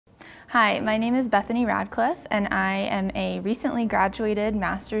Hi, my name is Bethany Radcliff, and I am a recently graduated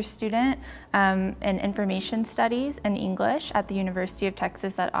master's student in Information Studies and English at the University of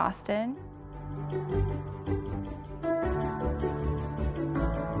Texas at Austin.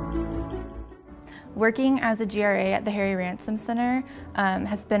 Working as a GRA at the Harry Ransom Center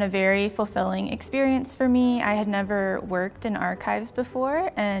has been a very fulfilling experience for me. I had never worked in archives before,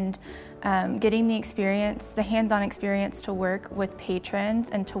 and getting the experience, the hands-on experience to work with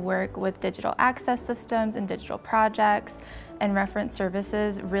patrons and to work with digital access systems and digital projects and reference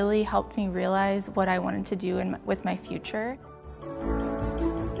services really helped me realize what I wanted to do with my future.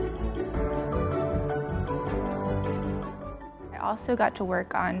 I also got to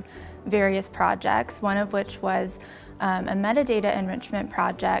work on various projects, one of which was a metadata enrichment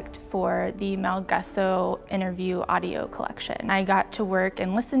project for the Mel Gusso interview audio collection. I got to work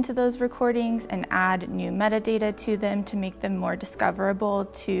and listen to those recordings and add new metadata to them to make them more discoverable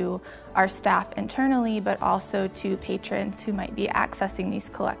to our staff internally, but also to patrons who might be accessing these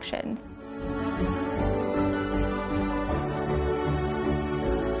collections.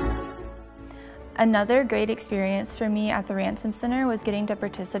 Another great experience for me at the Ransom Center was getting to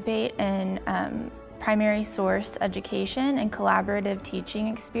participate in primary source education and collaborative teaching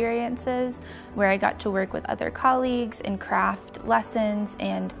experiences where I got to work with other colleagues and craft lessons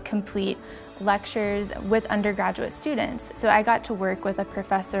and complete lectures with undergraduate students. So I got to work with a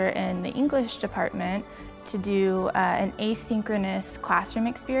professor in the English department to do an asynchronous classroom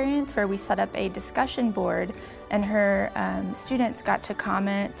experience where we set up a discussion board, and her students got to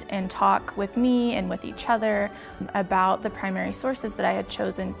comment and talk with me and with each other about the primary sources that I had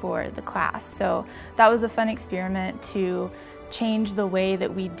chosen for the class. So that was a fun experiment to change the way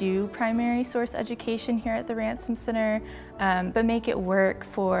that we do primary source education here at the Ransom Center, but make it work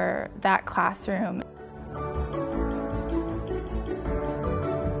for that classroom.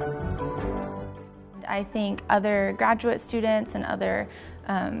 I think other graduate students and other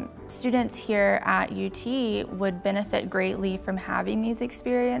students here at UT would benefit greatly from having these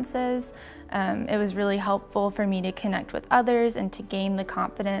experiences. It was really helpful for me to connect with others and to gain the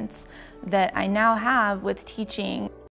confidence that I now have with teaching.